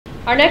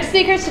Our next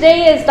speaker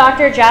today is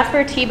Dr.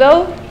 Jasper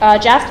Thibault.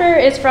 Jasper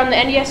is from the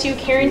NDSU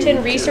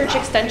Carrington Research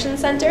Extension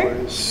Center.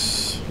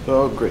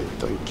 Oh, great,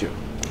 thank you.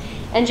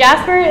 And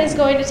Jasper is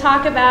going to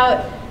talk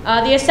about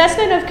the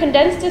assessment of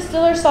condensed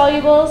distiller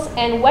solubles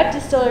and wet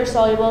distiller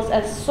solubles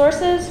as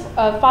sources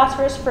of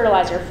phosphorus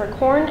fertilizer for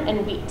corn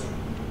and wheat.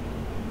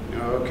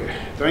 Okay,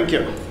 thank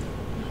you.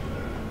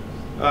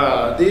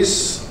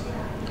 This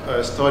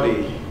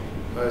study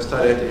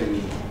started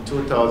in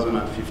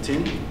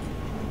 2015,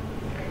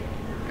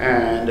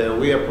 and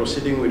we are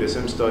proceeding with the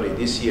same study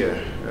this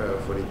year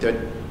for the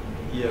third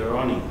year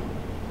running.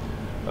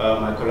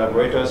 My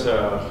collaborators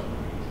are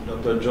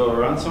Dr. Joe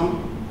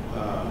Ransom,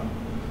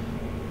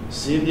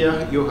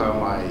 Sylvia, you are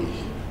my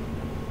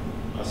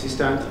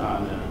assistant,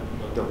 and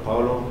Dr.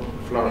 Paulo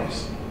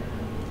Flores.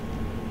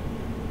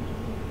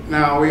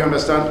 Now we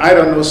understand, I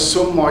don't know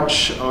so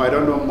much, or I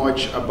don't know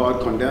much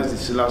about condensed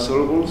distiller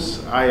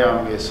solubles. I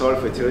am a soil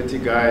fertility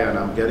guy, and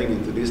I'm getting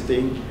into this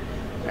thing.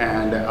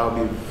 And I'll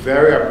be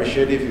very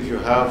appreciative if you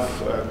have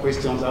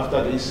questions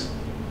after this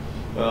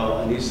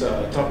on this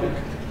topic.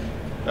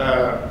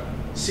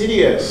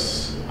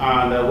 CDS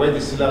and wet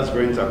distillers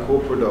grains are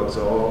co-products,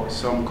 or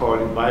some call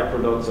it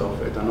byproducts of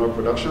ethanol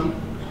production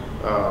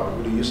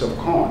with the use of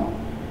corn.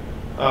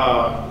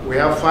 We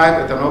have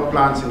 5 ethanol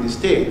plants in the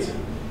state.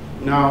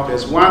 Now,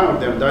 there's one of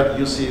them that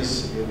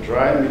uses a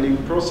dry milling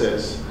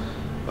process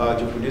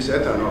to produce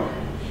ethanol.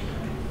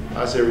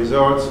 As a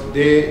result,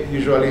 they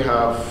usually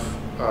have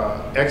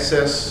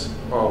excess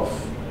of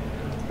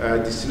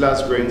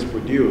distillers grains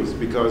produced,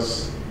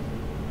 because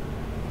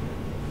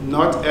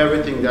not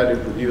everything that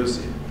they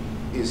produce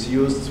is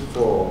used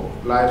for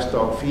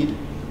livestock feed,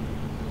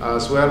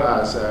 as well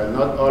as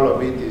not all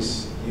of it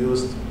is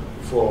used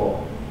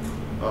for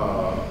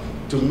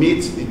to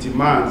meet the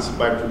demands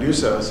by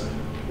producers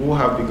who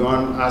have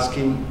begun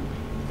asking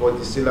for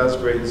distillers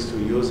grains to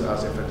use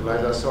as a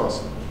fertilizer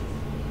source.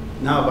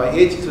 Now, by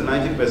 80 to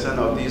 90%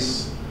 of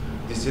this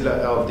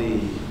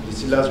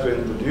distillers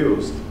grain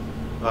produced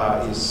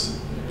is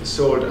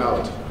sold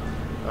out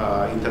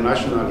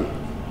internationally.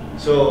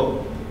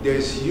 So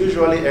there's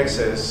usually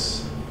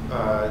excess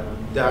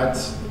that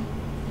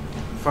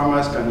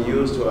farmers can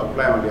use to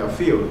apply on their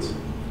fields.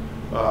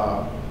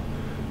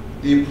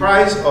 The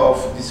price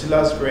of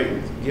distillers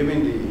grain,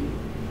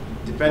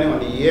 depending on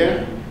the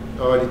year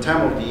or the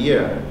time of the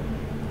year,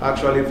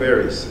 actually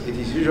varies. It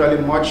is usually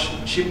much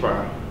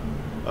cheaper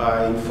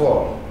in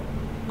fall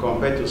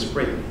compared to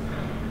spring.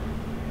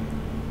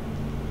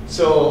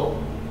 So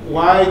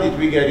why did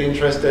we get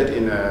interested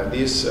in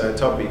this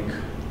topic?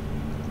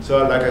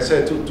 So like I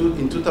said,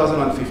 in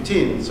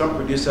 2015, some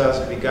producers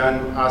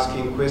began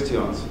asking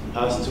questions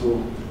as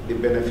to the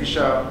benefits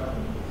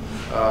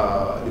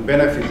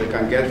they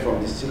can get from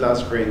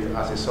distillers grains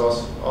as a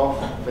source of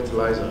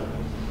fertilizer.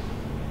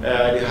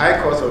 The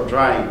high cost of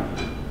drying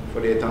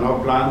for the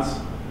ethanol plants,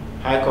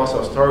 high cost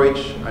of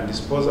storage and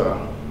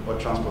disposal or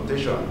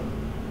transportation,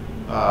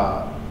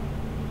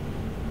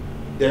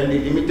 then the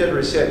limited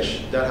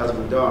research that has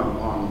been done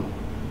on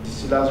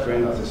distillers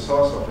grain as a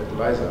source of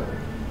fertilizer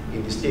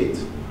in the state,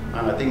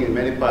 and I think in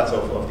many parts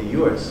of the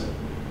US.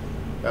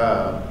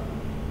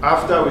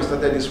 After we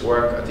started this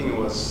work, I think it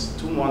was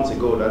 2 months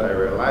ago that I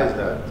realized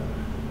that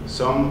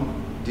some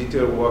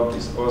detailed work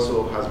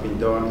also has been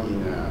done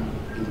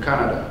in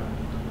Canada,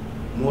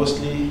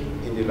 mostly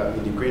in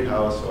the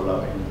greenhouse or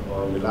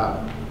in the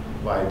lab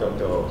by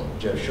Dr.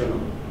 Jeff Shono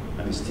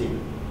and his team.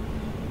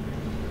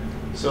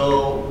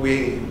 So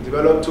we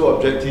developed 2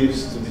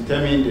 objectives to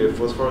determine the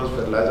phosphorus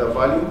fertilizer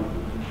value,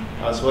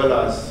 as well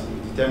as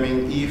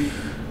determine if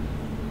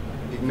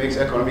it makes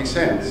economic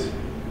sense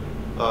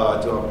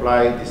to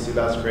apply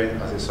distillers grain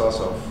as a source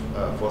of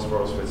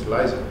phosphorus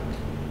fertilizer.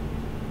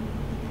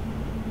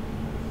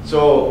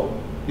 So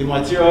the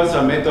materials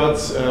and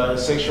methods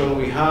section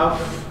we have,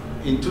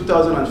 in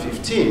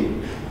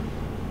 2015,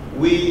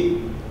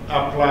 we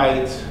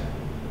applied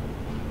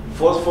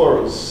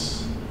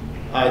phosphorus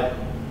at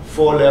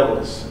 4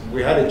 levels.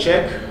 We had a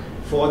check,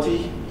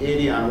 40,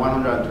 80, and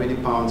 120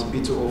 pounds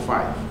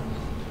P2O5.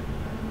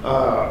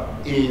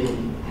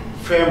 In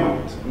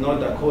Fairmont,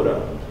 North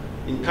Dakota.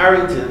 In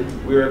Carrington,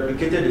 we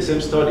replicated the same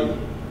study,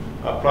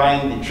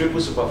 applying the triple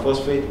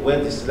superphosphate,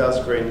 wet distillers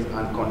grains,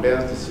 and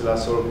condensed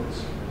distillers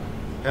solubles.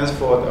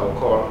 Henceforth, I'll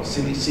call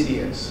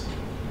CDS.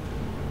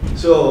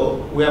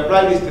 So we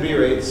applied these 3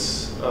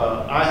 rates.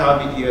 I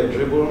have it here,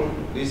 dribble.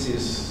 This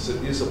is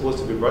supposed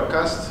to be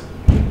broadcast.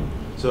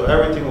 So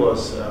everything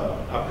was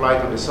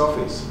applied on the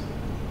surface.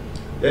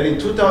 Then in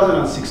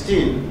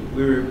 2016,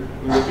 we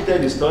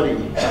repeated the study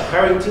at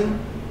Carrington,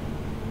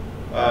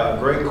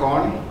 growing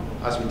corn,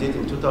 as we did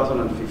in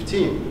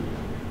 2015.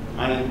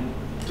 And in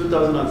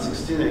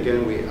 2016,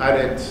 again, we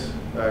added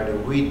the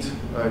wheat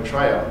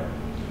trial.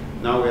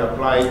 Now we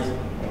applied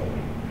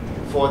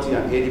 40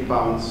 and 80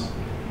 pounds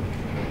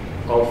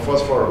of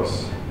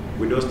phosphorus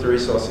with those 3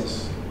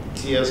 sources,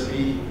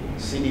 TSP,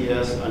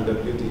 CDS, and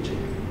WTG.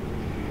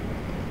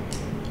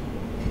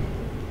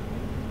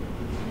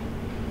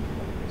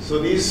 So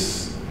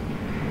this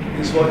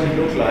is what it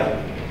looked like.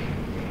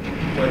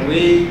 when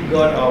we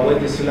got our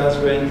wet distillers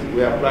grains,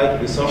 we applied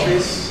to the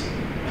surface.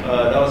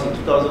 That was in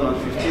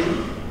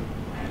 2015.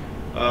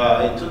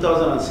 In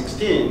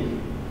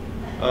 2016,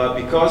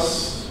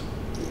 because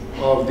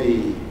of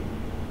the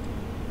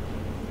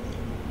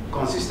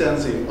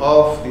consistency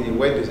of the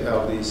weight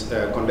of this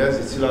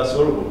condensed distiller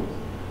soluble,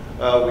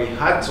 we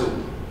had to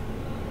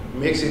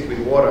mix it with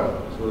water.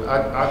 So we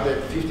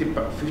added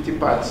 50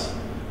 parts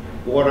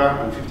water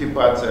and 50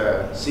 parts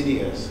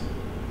CDS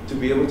to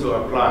be able to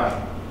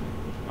apply.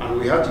 And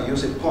we had to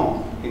use a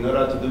pump in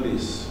order to do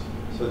this.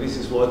 So this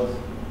is what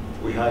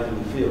we had in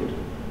the field.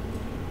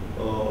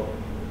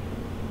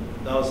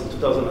 That was in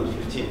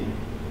 2015.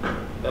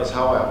 That's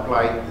how I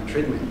applied the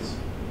treatments.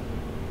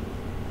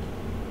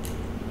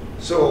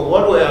 So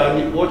what were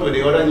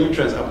the other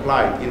nutrients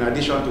applied in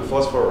addition to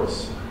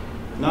phosphorus?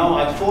 Now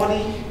at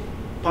 40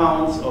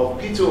 pounds of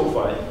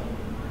P2O5,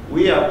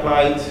 we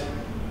applied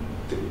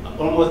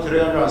almost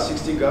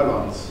 360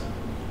 gallons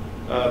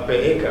per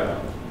acre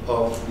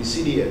of the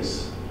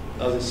CDS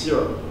as a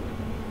syrup.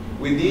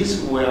 With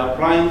this, we were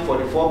applying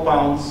 44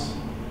 pounds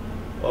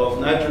of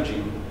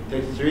nitrogen,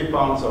 33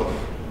 pounds of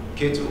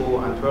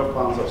K2O, and 12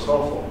 pounds of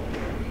sulfur.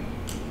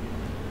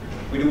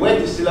 With the wet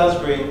distiller's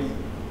grain,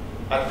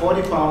 at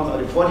 40 pounds, at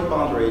the 40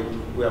 pound rate,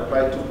 we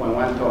applied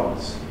 2.1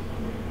 tons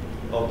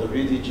of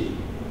WDG.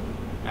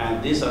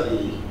 And these are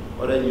the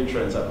other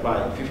nutrients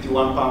applied: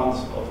 51 pounds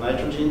of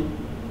nitrogen,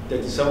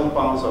 37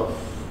 pounds of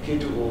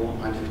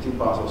K2O, and 15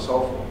 pounds of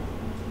sulfur.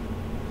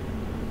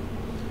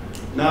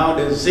 Now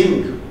the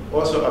zinc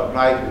also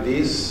applied with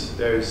this.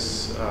 There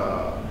is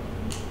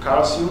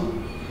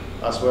calcium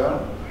as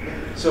well.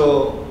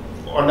 So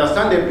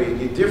understandably,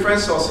 the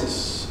different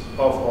sources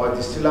of our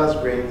distiller's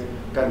grain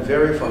can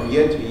vary from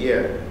year to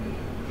year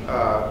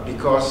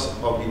because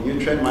of the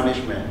nutrient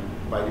management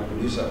by the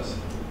producers.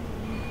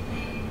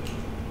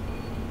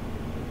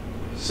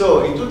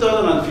 So in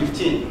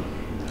 2015,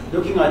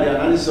 looking at the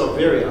analysis of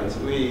variance,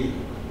 we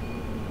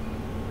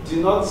did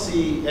not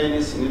see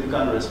any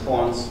significant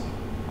response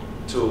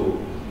to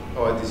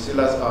our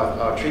distillers,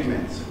 our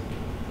treatments.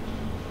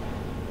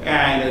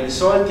 And the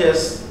soil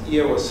test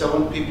here was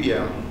 7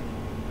 ppm.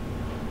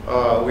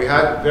 We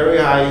had very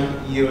high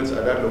yields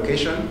at that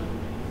location.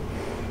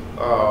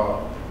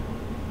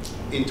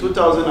 In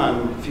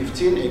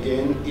 2015,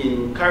 again,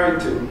 in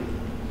Carrington,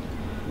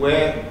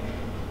 where,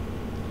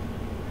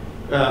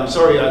 at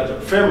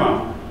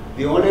FEMA,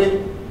 the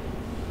only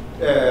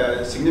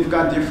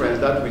significant difference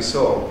that we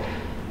saw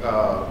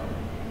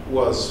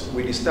was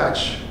with the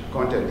starch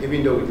content,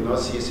 even though we did not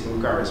see a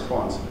significant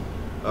response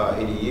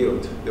in the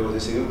yield. There was a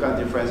significant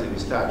difference in the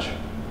starch,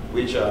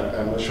 which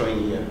I'm not showing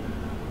here.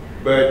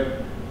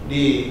 But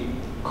the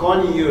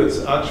corn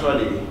yields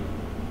actually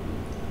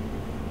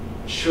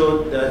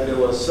showed that there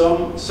was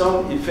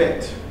some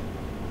effect,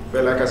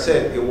 but like I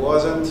said, it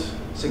wasn't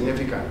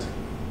significant,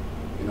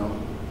 you know.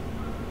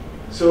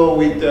 So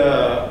with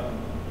the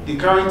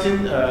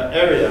Carrington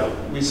area,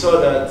 we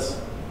saw that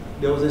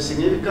there was a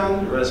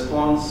significant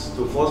response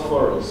to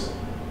phosphorus,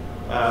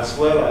 as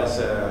well as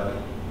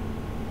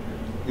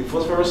the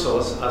phosphorus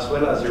source, as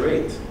well as the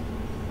rate.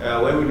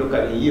 When we look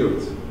at the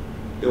yield,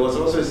 there was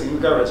also a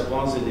significant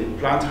response in the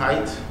plant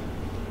height,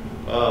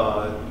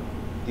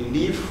 the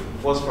leaf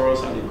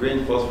phosphorus and the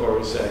grain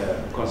phosphorus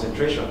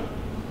concentration,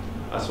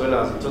 as well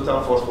as the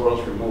total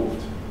phosphorus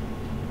removed.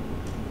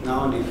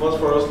 Now the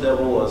phosphorus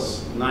level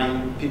was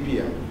 9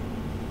 ppm.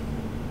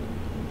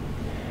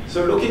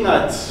 So looking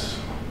at,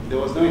 there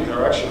was no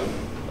interaction,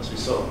 as we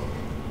saw.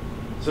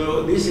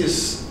 So this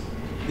is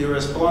the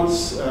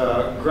response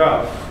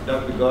graph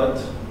that we got.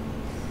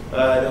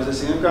 There was a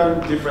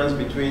significant difference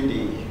between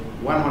the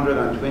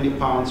 120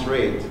 pounds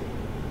rate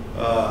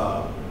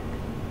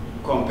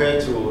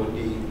compared to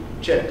the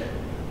check.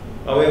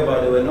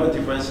 However, there were no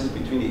differences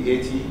between the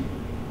 80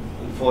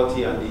 and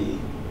 40 and the,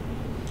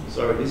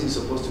 sorry, this is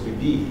supposed to be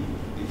B,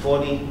 the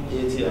 40,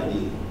 80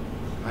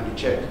 and the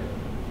check.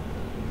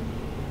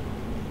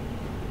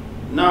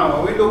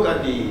 Now, when we look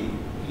at the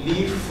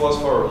leaf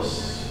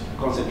phosphorus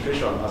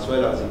concentration as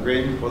well as the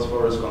grain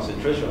phosphorus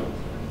concentration,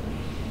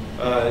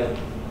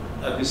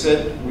 like we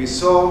said, we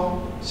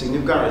saw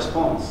significant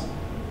response,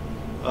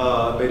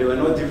 but there were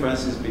no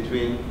differences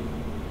between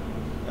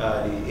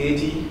the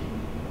 80,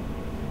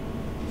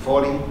 the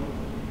 40,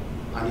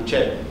 and the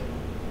check.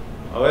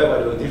 However,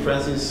 there were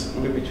differences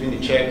only between the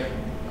check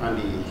and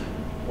the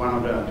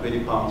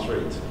 120 pounds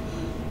rate.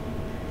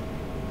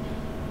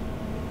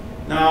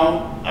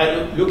 Now,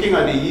 looking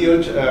at the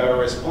yield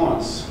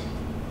response,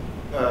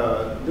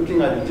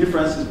 looking at the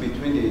differences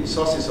between the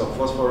sources of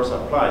phosphorus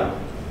applied,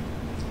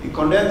 the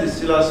condensed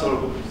distillers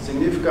soluble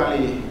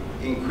significantly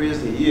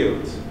increased the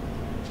yield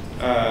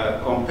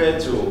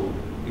compared to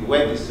the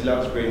wet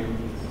distillers grain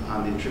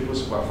and the triple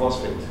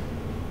superphosphate.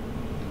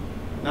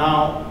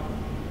 Now,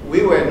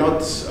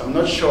 I'm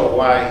not sure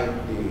why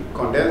the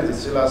condensed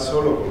distillers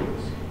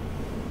solubles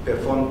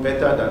performed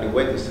better than the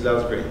wet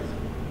distillers grain.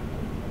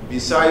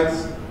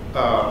 Besides,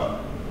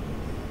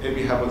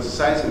 maybe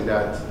hypothesizing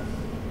that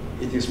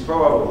it is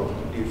probable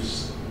if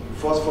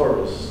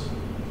phosphorus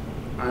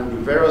and the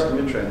various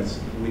nutrients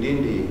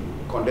within the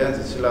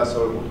condensed distiller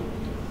soluble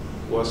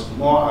was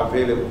more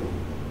available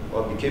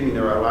or became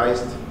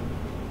mineralized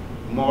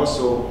more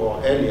so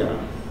or earlier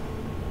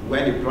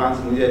when the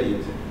plants needed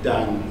it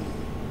than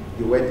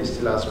the wet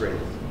distillers grain.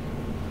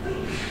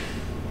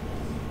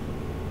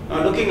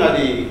 Now looking at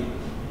the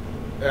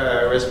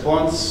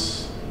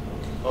response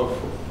of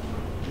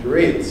the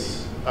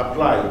rates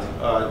applied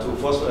to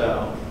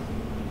phosphorus,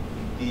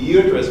 the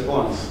yield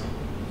response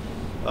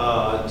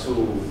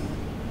to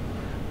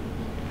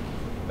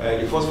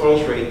the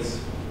phosphorus rates,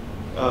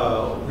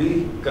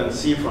 we can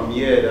see from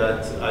here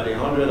that at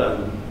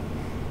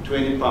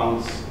 120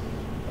 pounds,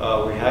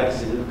 we had a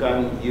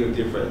significant yield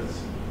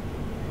difference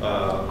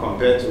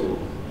compared to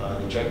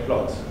the check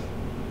plot.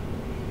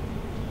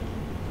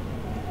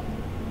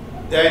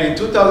 Then in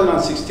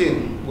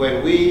 2016,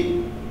 when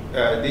we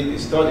did the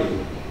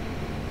study,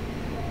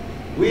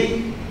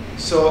 we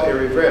saw a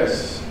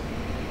reverse.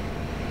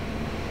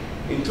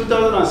 In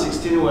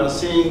 2016, we were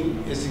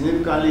seeing a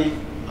significantly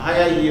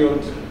higher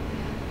yield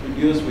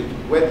produced with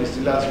wet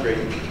distillers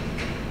grain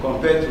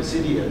compared to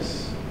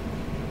CDS.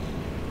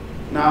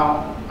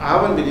 Now, I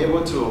haven't been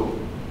able to,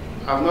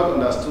 I've not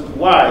understood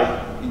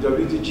why the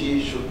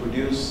WTG should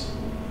produce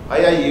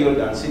higher yield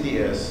than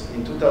CDS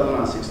in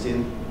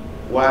 2016,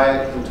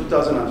 while in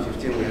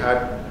 2015 we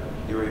had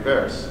the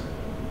reverse.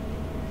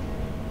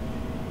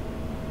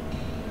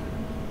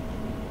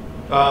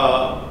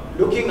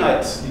 Looking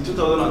at the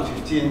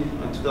 2015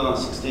 and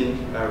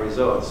 2016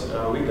 results,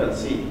 we can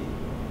see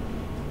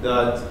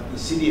that the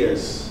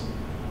CDS,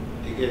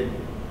 again,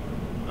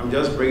 I'm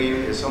just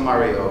bringing a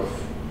summary of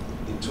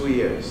the 2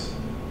 years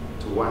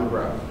to one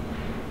graph.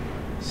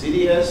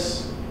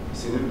 CDS is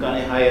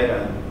significantly higher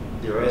than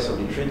the rest of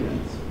the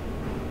treatments.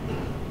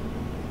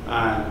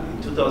 And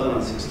in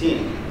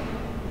 2016,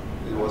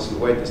 it was the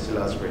wet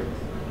distillers grain.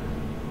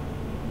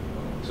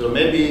 So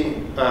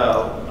maybe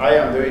I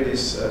am doing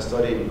this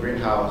study in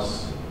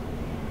greenhouse,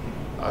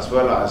 as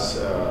well as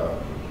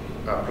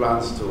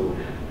plans to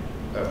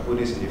put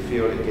this in the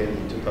field again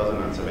in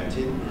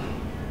 2017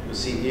 to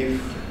see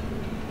if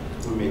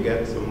we may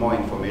get more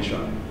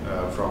information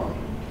from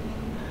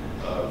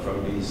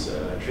these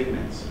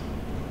treatments.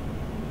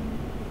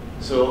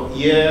 So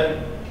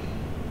here,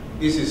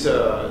 this is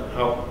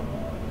how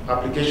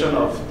application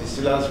of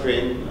distillers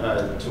grain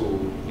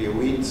to the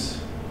wheat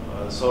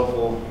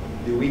sulfur,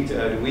 the wheat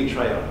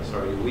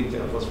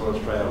phosphorus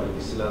trial with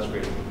distillers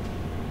grain.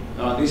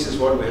 Now this is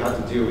what we had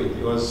to deal with.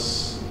 It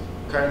was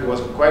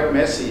quite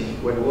messy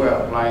when we were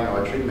applying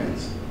our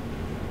treatments.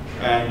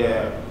 And we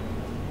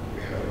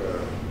have a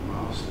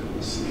mouse, let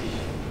me see.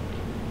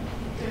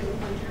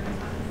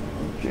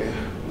 Okay,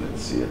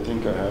 let's see, I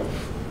think I have.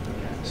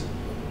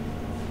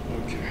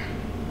 Okay.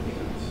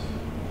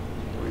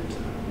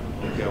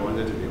 Okay, I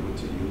wanted to be able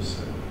to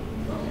use,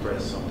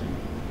 press something.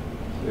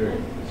 There,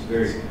 it's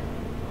very.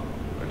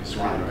 This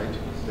one, right?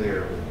 It's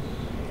there.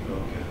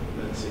 Okay,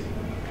 let's see.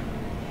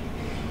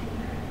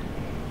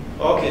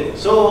 Okay,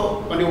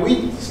 so on the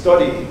wheat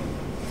study,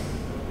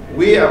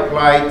 we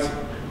applied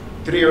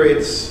 3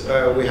 rates.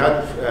 We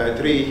had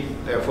 3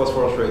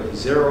 phosphorus rates,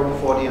 0,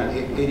 40,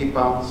 and 80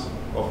 pounds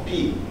of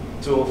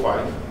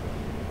P205.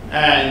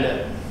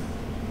 And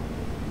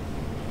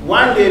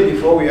one day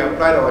before we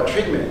applied our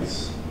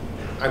treatments,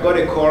 I got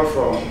a call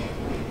from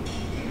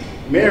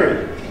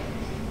Mary,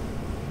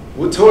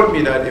 who told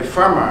me that a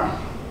farmer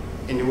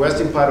in the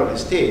western part of the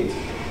state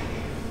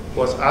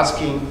was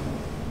asking,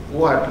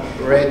 who had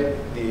read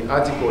the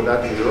article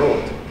that we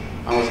wrote,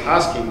 and was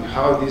asking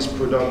how this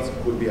product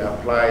could be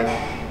applied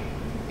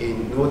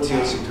in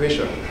no-till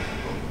situation,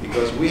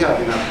 because we have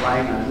been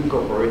applying and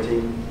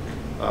incorporating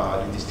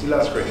the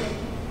distillers grain.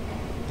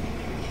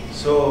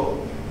 So,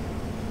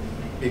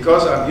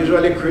 because I'm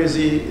usually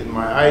crazy in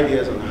my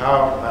ideas on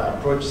how I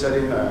approach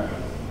setting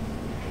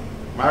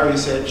my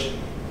research,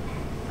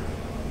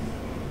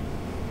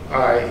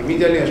 I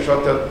immediately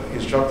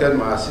instructed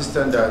my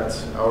assistant that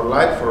I would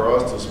like for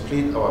us to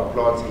split our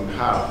plots in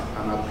half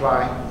and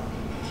apply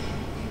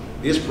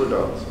this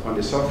product on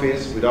the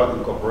surface without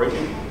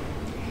incorporating,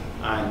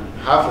 and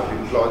half of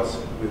the plots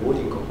we would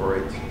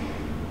incorporate.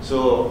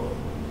 So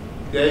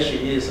there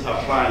she is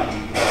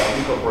applying,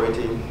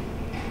 incorporating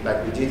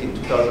like we did in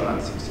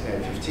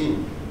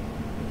 2015.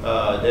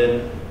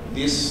 Then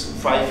this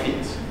 5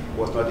 feet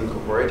was not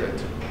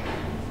incorporated.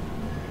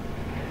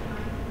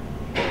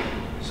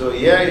 So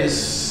here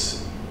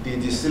is the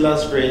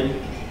distillers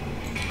grain,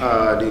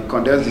 the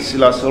condensed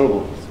distillers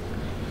soluble.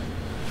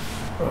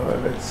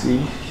 Let's see,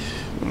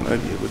 I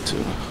might be able to.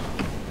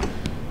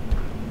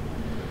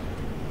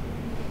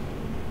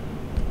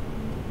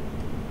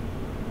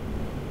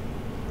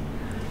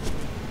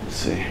 Let's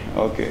see,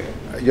 okay.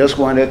 I just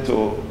wanted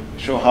to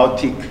show how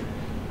thick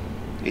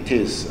it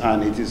is,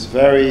 and it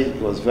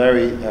was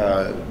very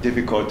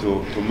difficult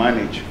to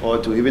manage or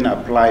to even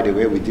apply the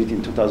way we did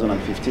in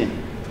 2015.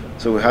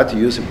 So we had to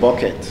use a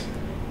bucket.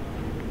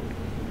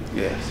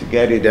 Yes, to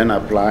get it, then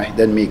apply,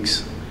 then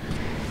mix,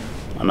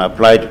 and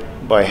apply it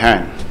by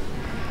hand.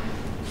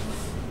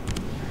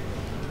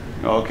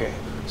 Okay,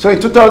 So in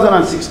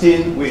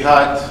 2016, we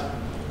had,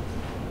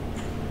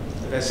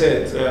 like I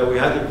said, we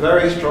had a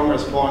very strong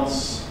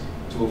response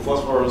to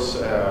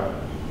phosphorus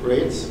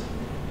rates.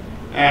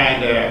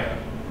 And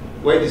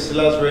where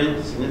distillers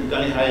rate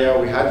significantly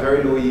higher, we had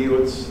very low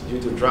yields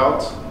due to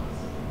drought,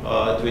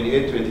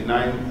 28,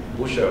 29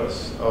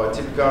 bushels. Our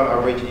typical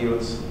average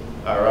yields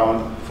are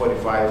around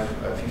 45,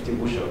 50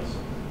 bushels.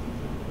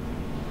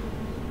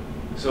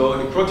 So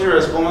the protein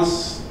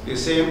response is the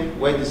same,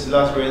 where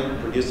distillers rate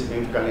produce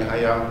significantly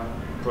higher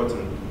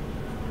protein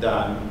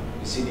than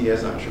the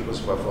CDS and triple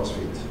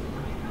superphosphate.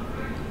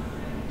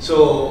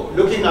 So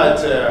looking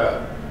at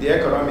the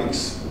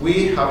economics,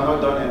 we have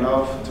not done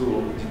enough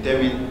to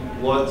determine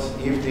what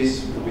if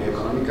this will be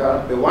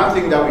economical. The one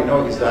thing that we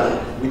know is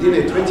that within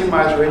a 20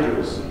 miles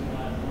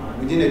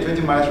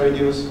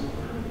radius,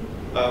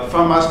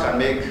 farmers can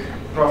make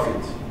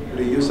profit with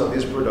the use of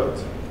this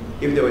product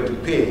if they were to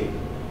pay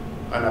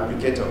an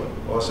applicator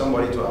or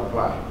somebody to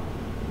apply,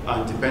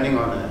 and depending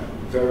on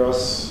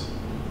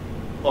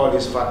all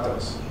these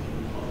factors.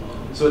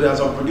 So there are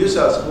some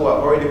producers who are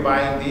already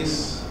buying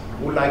this,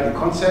 who like the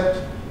concept,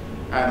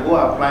 and who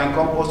are applying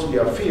compost to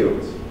their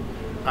fields.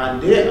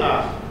 And they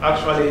are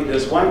actually,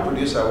 there's one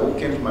producer who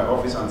came to my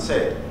office and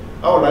said,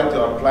 I would like to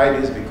apply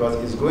this because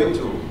it's going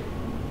to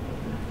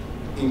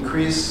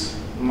increase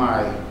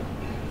my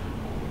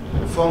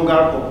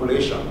fungal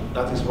population.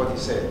 That is what he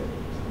said.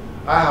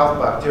 I have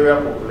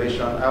bacterial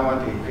population, I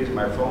want to increase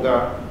my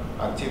fungal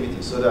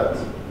activity so that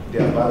they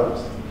are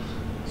balanced.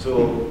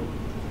 So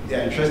they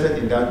are interested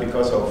in that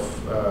because of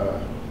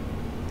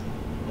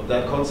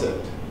that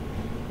concept.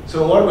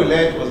 So what we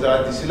learned was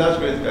that distillers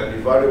grains can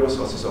be valuable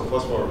sources of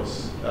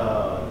phosphorus.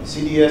 The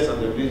CDS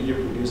and the WG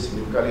produce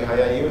significantly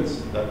higher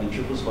yields than the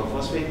triple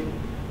superphosphate,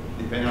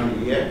 depending on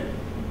the year.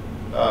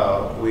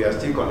 We are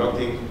still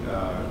conducting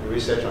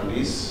research on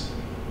this.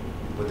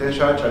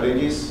 Potential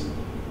challenges,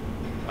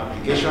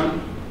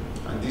 application,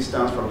 and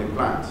distance from the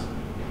plant.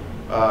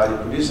 The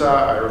producer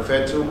I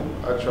referred to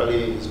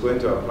actually is going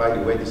to apply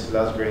the wet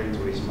distillers grain to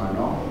his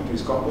manure, to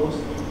his compost,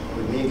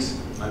 we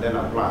mix, and then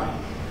apply.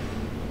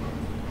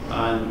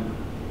 And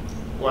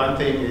one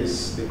thing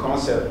is the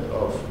concept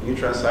of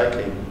nutrient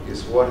cycling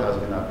is what has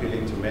been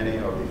appealing to many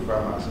of the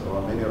farmers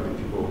or many of the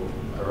people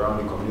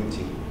around the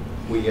community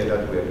who hear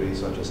that we are doing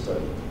such a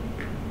study.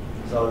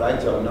 So I would like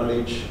to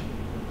acknowledge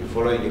the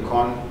following: the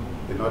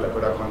North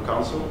Dakota Corn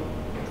Council,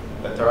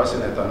 the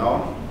Terracin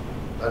Ethanol,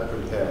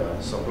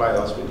 that supply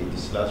us with the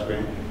distillers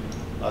grain,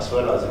 as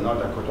well as the North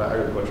Dakota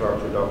Agricultural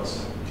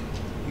Products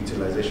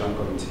Utilization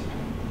Committee.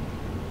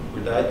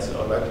 With that,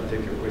 I would like to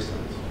take your questions.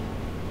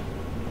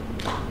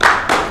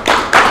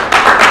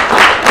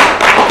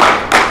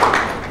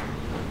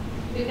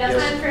 We've got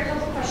time for a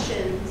couple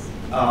questions.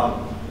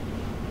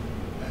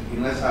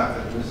 Unless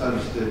I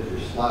misunderstood your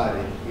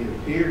slide, it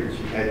appeared that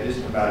you had just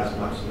about as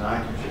much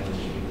nitrogen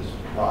in this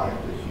product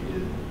as you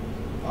did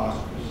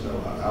phosphorus. So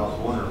I was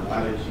wondering,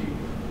 why did you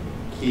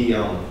key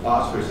on the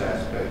phosphorus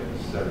aspect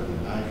instead of the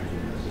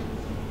nitrogen?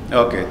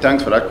 Okay,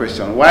 thanks for that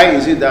question. Why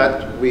is it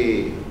that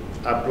we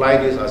apply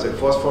this as a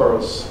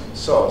phosphorus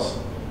source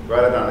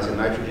rather than as a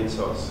nitrogen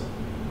source?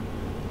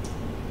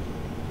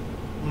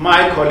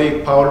 My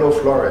colleague Paulo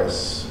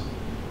Flores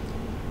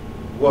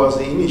was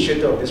the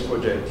initiator of this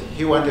project.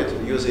 He wanted to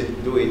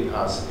do it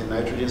as a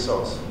nitrogen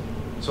source.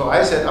 So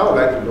I said I would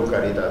like to look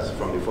at it as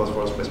from the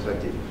phosphorus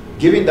perspective.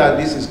 Given that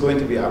this is going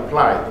to be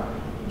applied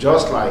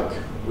just like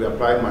we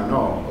applied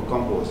manure or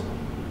compost,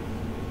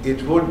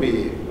 it would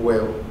be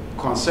well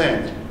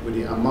concerned with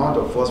the amount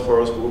of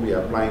phosphorus we will be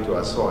applying to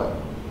our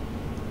soil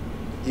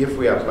if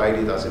we applied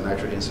it as a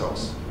nitrogen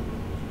source.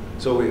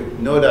 So we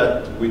know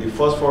that with the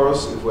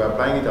phosphorus, if we're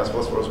applying it as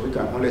phosphorus, we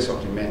can only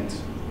supplement.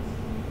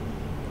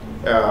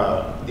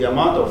 The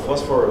amount of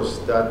phosphorus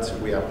that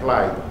we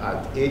applied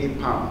at 80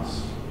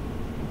 pounds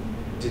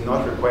did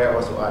not require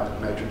us to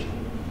add nitrogen.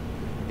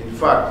 In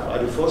fact,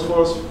 at the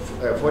phosphorus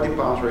 40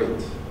 pounds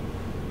rate,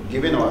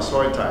 given our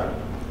soil type,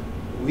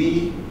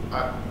 we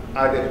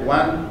added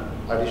one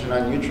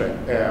additional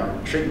nutrient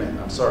treatment,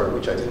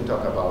 which I didn't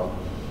talk about,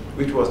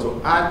 which was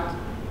to add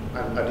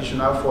an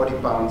additional 40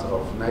 pounds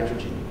of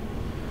nitrogen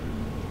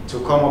to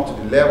come up to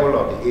the level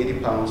of the 80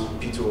 pounds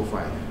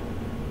P2O5,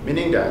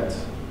 meaning that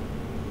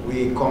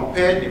we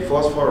compared the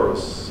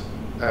phosphorus,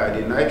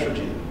 the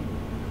nitrogen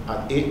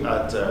at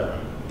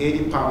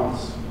 80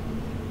 pounds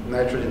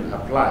nitrogen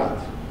applied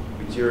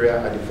with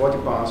urea at the 40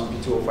 pounds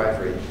P2O5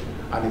 rate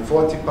and the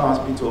 40 pounds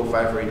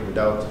P2O5 rate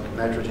without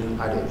nitrogen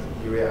added,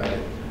 urea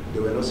added.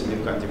 There were no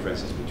significant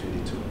differences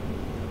between the two.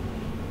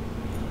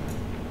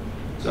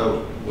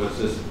 So was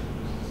this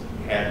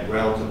had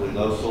relatively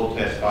low soil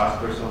test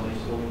phosphorus on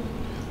these soils?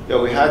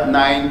 Yeah, we had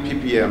 9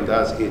 ppm,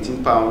 that's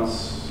 18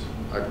 pounds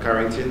at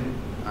Carrington,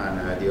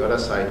 and the other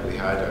side we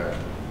had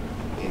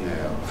in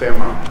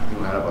Fairmount,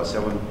 we had about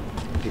 7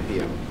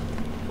 ppm,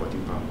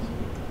 14 pounds.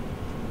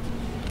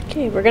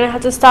 Okay, we're going to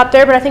have to stop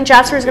there, but I think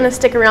Jasper is going to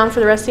stick around for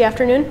the rest of the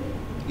afternoon.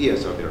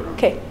 Yes, I'll be around.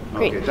 Okay,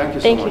 great. Okay, thank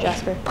you so much. Thank you,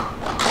 Jasper.